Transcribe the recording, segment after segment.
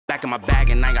Stacking my bag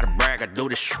and I ain't gotta brag, I do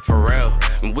this shit for real.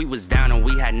 When we was down and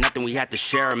we had nothing, we had to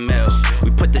share a meal.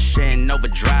 We put the shit in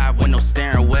overdrive with no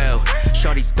steering wheel.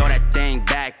 Shorty throw that thing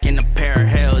back in a pair of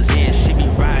heels. Yeah, she be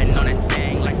riding on that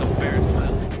thing like a Ferris wheel.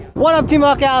 What up, Team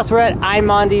Buckhouse? We're at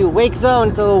Imondi Wake Zone.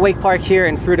 It's a little wake park here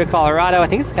in Fruita, Colorado. I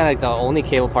think it's kind of like the only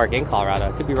cable park in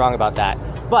Colorado. I could be wrong about that.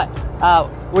 But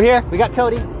we're here. We got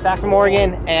Cody back from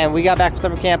Oregon, and we got back from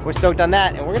summer camp. We're stoked on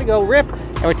that, and we're gonna go rip.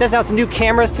 And we're testing out some new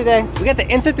cameras today. We got the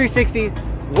Insta360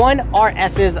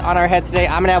 1RSs on our heads today.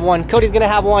 I'm gonna have one. Cody's gonna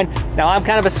have one. Now I'm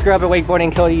kind of a scrub at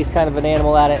wakeboarding. Cody's kind of an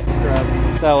animal at it.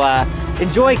 Scrub. So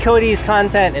enjoy Cody's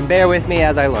content and bear with me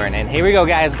as I learn. And here we go,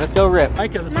 guys. Let's go rip.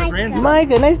 Micah, this is my grandson.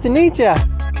 Micah, nice to meet you.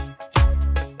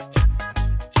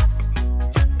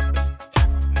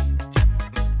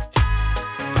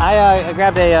 I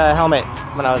grabbed a helmet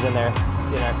when I was in there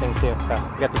doing our things too. So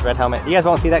we got this red helmet. You guys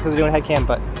won't see that because we're doing a head cam,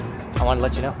 but I wanted to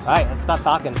let you know. All right, let's stop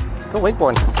talking. Let's go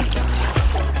wakeboarding.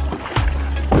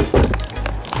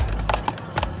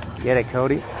 Get it,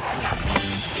 Cody.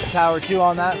 Tower 2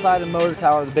 on that side and motor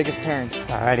tower, the biggest turns.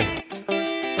 Alrighty.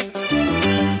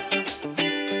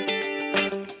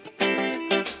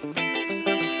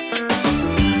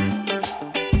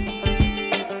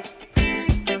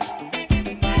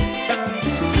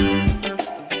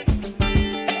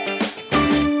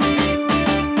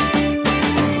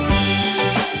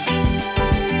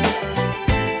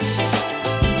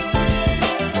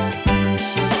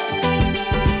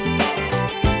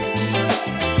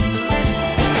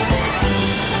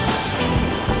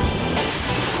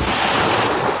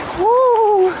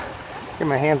 Give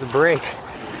my hands a break.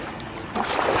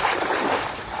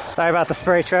 Sorry about the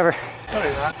spray, Trevor. No,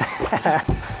 you're not.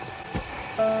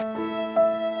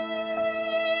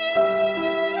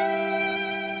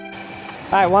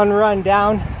 All right, one run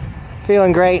down.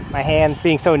 Feeling great. My hands,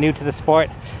 being so new to the sport,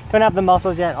 don't have the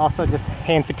muscles yet. Also, just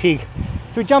hand fatigue.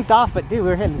 So we jumped off, but dude, we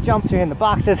were hitting the jumps, we were hitting the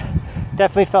boxes.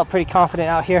 Definitely felt pretty confident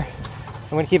out here. I'm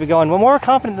gonna keep it going. We're more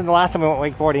confident than the last time we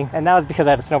went wakeboarding, and that was because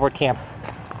I had a snowboard camp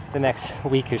the next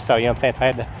week or so, you know what I'm saying? So I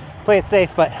had to play it safe,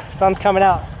 but sun's coming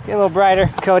out. It's getting a little brighter.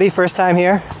 Cody, first time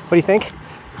here. What do you think?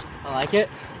 I like it.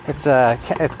 It's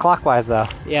clockwise though.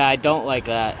 Yeah, I don't like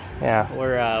that. Yeah.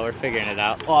 We're figuring it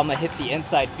out. Oh, I'm gonna hit the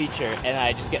inside feature and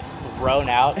I just get thrown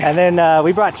out. And then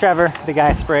we brought Trevor, the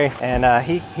guy spray, and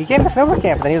he came to snowboard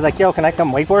camp and then he was like, yo, can I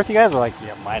come wakeboard with you guys? We're like,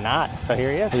 yeah, why not? So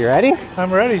here he is. Are you ready?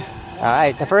 I'm ready. All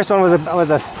right, the first one was a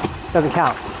doesn't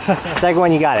count. Second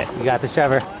one, you got it. You got this,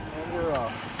 Trevor.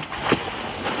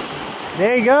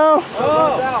 There you go.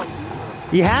 Oh.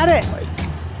 You had it.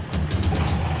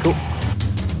 Cool.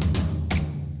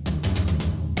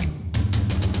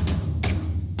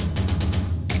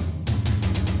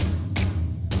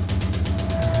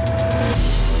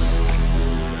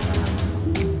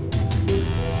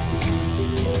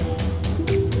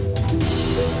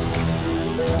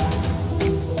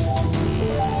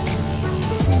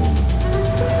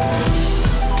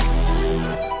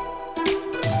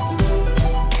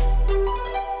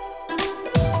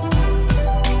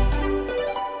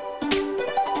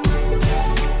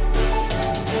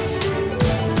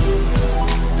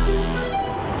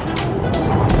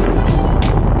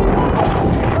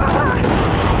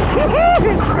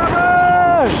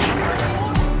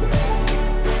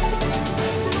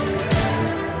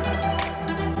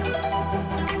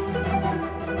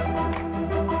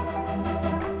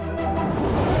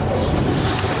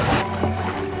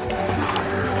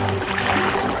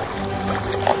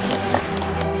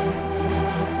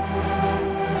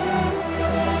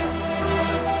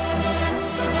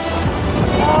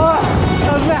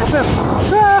 Massive.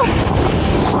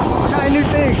 Trying new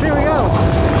things. Here we go.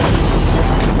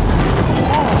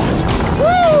 Woo!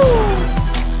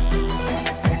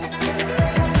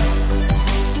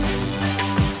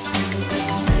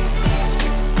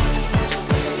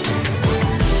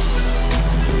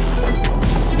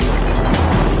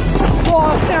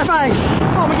 Whoa, it's terrifying.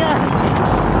 Oh my god.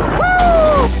 Woo!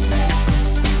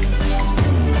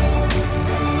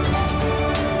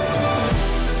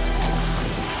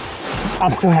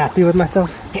 I'm so happy with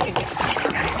myself. Getting this back,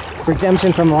 guys.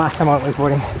 Redemption from the last time I went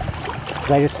wakeboarding,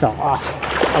 because I just fell off.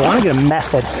 I want to get a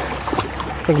method.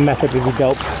 I think a method would be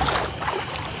dope.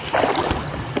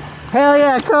 Hell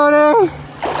yeah, Cody!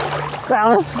 That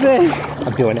was sick.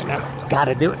 I'm doing it now.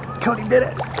 Gotta do it. Cody did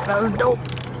it. That was dope.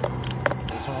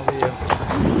 This one will be you.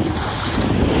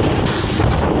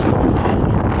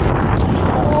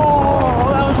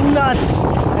 Oh, that was nuts.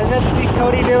 I just had to see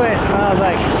Cody do it. And I was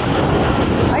like,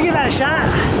 I give that a shot.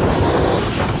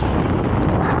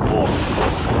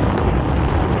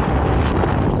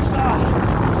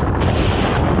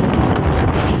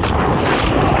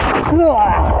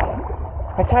 Oh.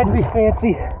 I tried to be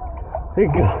fancy. There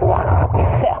you go.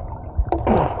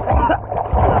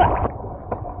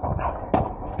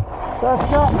 Let's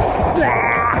go.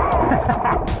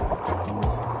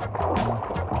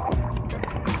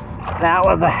 That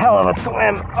was a hell of a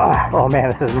swim. Oh man,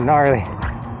 this is gnarly.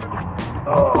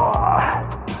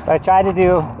 So I tried to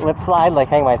do lip slide, like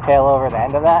hang my tail over the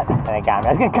end of that, and it got me.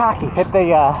 I was getting cocky. Hit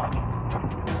the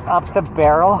up to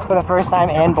barrel for the first time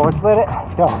and board slid it.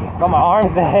 Still got my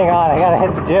arms to hang on. I gotta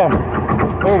hit the gym.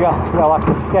 Here we go. We gotta watch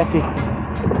this sketchy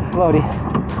floaty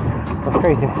of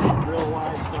craziness.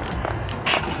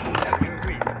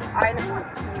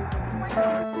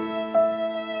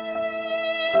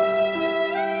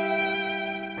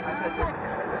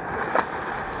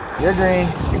 You're green.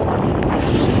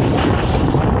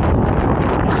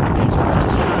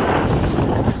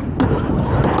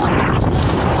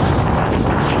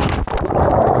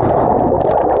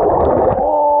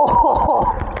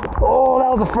 Oh, that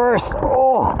was the first.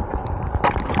 Oh.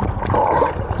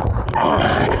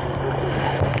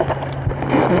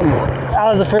 That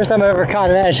was the first time I ever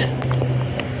caught an edge.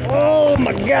 Oh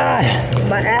my god,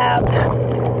 my abs.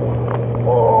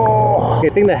 Oh.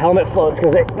 Good thing the helmet floats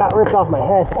because it got ripped off my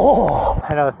head. Oh.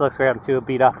 I know this looks weird, I'm too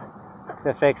beat up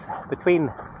to fix.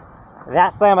 Between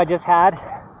that slam I just had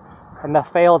and the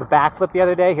failed backflip the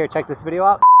other day, here, check this video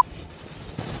out.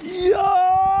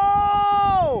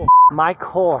 Yo! My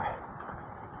core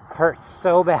hurts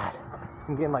so bad.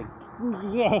 I'm getting like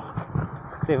yanked.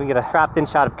 Let's see if we can get a dropped in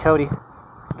shot of Cody.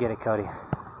 Get it, Cody.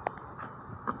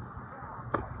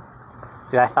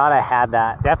 Dude, I thought I had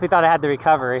that. Definitely thought I had the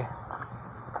recovery.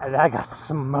 And I got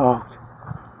smoked.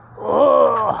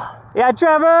 Oh. Yeah,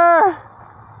 Trevor!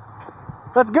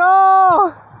 Let's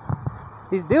go!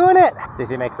 He's doing it! See if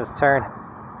he makes this turn.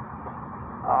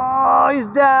 Oh, he's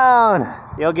down!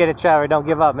 You'll get it, Trevor. Don't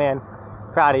give up, man.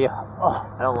 Proud of you. Oh,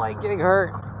 I don't like getting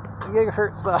hurt. Getting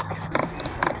hurt sucks.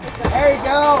 There you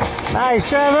go! Nice,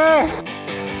 Trevor!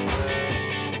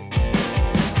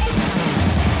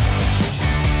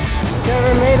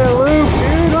 Trevor made a loop,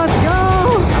 dude. Let's go!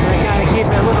 I'm gonna kind of keep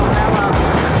it a little mellow. My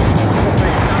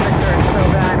stomach hurts so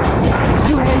bad.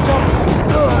 Two-hand jump.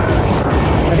 Ugh.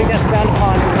 I think that's frowned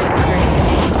upon.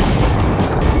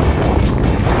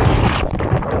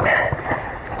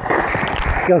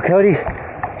 Go, Cody.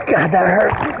 God, that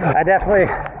hurts. I definitely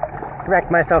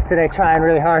wrecked myself today trying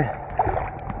really hard.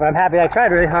 But I'm happy I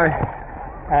tried really hard.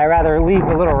 And I'd rather leave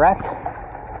a little wrecked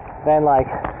than like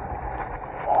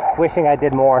wishing I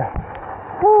did more.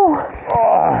 Woo.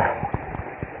 Oh.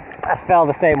 I fell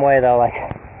the same way though, like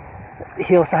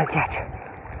heel side catch.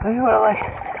 I just wanna like,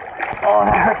 oh,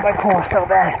 that hurts my core so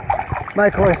bad. My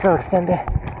core is so extended.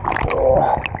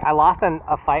 Oh. I lost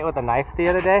a fight with a knife the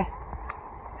other day,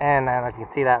 and I don't know if you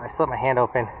can see that, I slipped my hand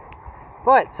open.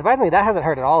 But surprisingly, that hasn't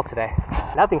hurt at all today.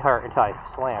 Nothing hurt until I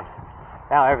slammed.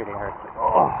 Now everything hurts.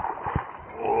 Oh.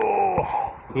 Oh.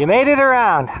 You made it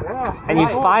around, yeah, and you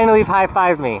finally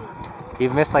high-fived me.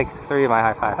 You've missed like 3 of my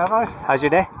high fives. Have I? How's your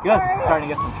day? Good. Starting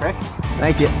to get some tricks.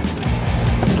 Thank you.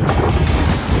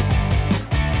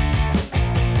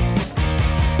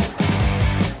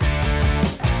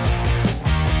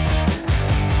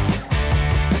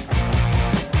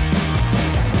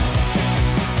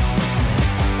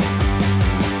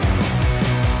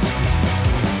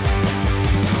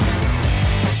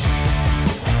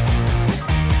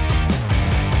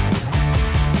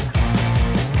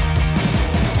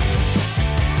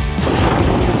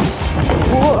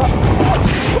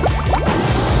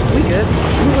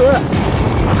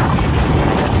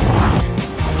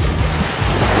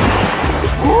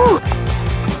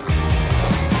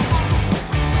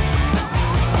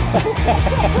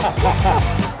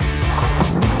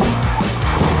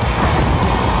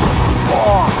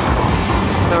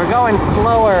 So we're going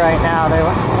slower right now. They're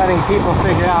letting people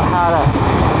figure out how to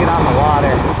get on the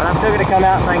water. But I'm still gonna come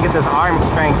out so I can get this arm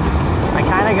strength. I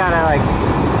kind of gotta like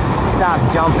stop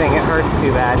jumping. It hurts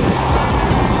too bad.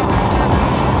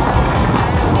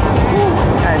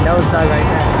 Got a nose dug right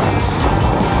there.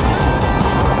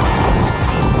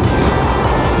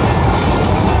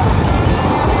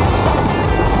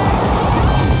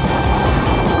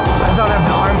 I don't have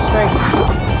the arm strength.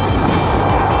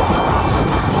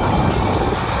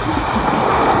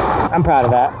 I'm proud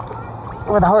of that.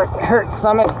 With a hurt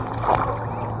stomach,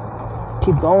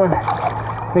 keep going.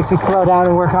 Makes me slow down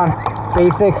and work on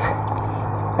basics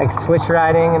like switch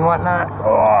riding and whatnot.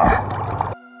 Oh.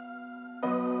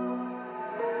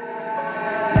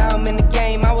 Now I'm in the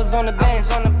game, I was on the bench.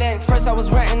 First I was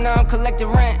renting, now I'm collecting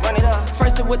rent. Run it up.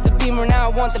 First it with the Beamer, now I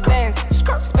want the Benz.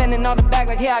 Spending all the bag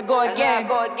like here I go again.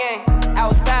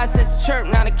 Outside says chirp,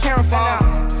 now the camera phone.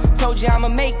 told you I'ma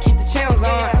keep the channels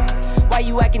on. Why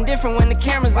you acting different when the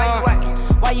camera's on?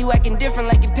 Why you acting different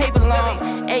like your paper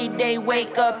long? 8 day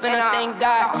wake up and I thank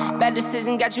God. Bad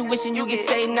decision got you wishing you could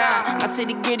say nah. My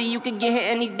city gritty, you could get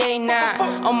hit any day now.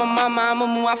 On my mama, I'ma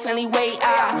move my family way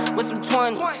out. With some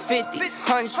 20s, 50s,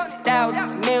 hundreds,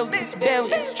 thousands, millions,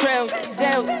 billions, trillions,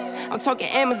 zillions. I'm talking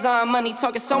Amazon money,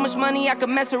 talking so much money I could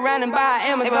mess around and buy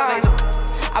Amazon.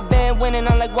 I been winning,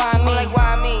 I'm like, why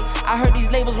me? I heard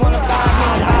these labels wanna buy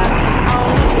me. I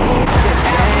don't need a boo, just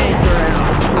style me.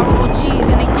 I roll G's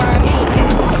and they grind me.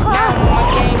 Now I'm on my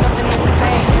game, nothing is the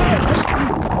same.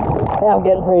 Yeah, I'm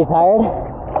getting pretty tired.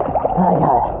 I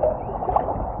got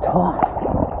tossed.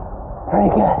 Pretty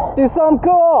good. Do something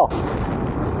cool.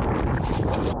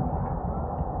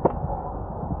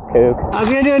 Kook. I was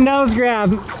gonna do a nose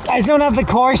grab. I just don't have the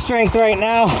core strength right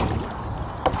now.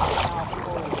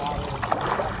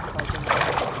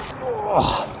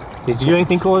 Did you do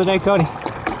anything cool today, Cody?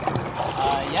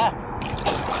 Yeah.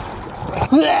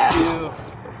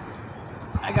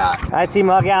 I got. Alright, Team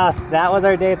Buckhouse. That was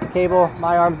our day at the cable.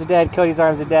 My arms are dead. Cody's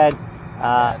arms are dead.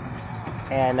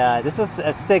 This was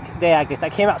a sick day. I guess I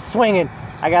came out swinging.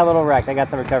 I got a little wrecked. I got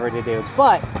some recovery to do,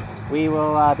 but we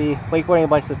will be wakeboarding a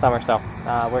bunch this summer. So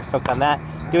we're stoked on that.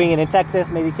 Doing it in Texas,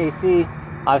 maybe KC.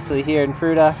 Obviously here in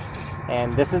Fruita.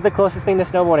 And this is the closest thing to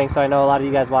snowboarding, so I know a lot of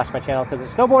you guys watch my channel because of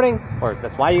snowboarding, or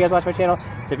that's why you guys watch my channel.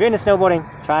 So if you're into snowboarding,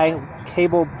 try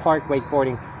cable park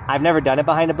wakeboarding. I've never done it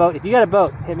behind a boat. If you got a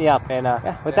boat, hit me up. And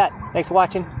yeah, with that, thanks for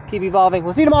watching. Keep evolving.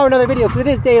 We'll see you tomorrow in another video because it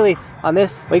is daily on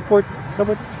this wakeboard,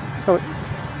 snowboard.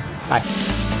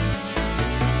 Bye.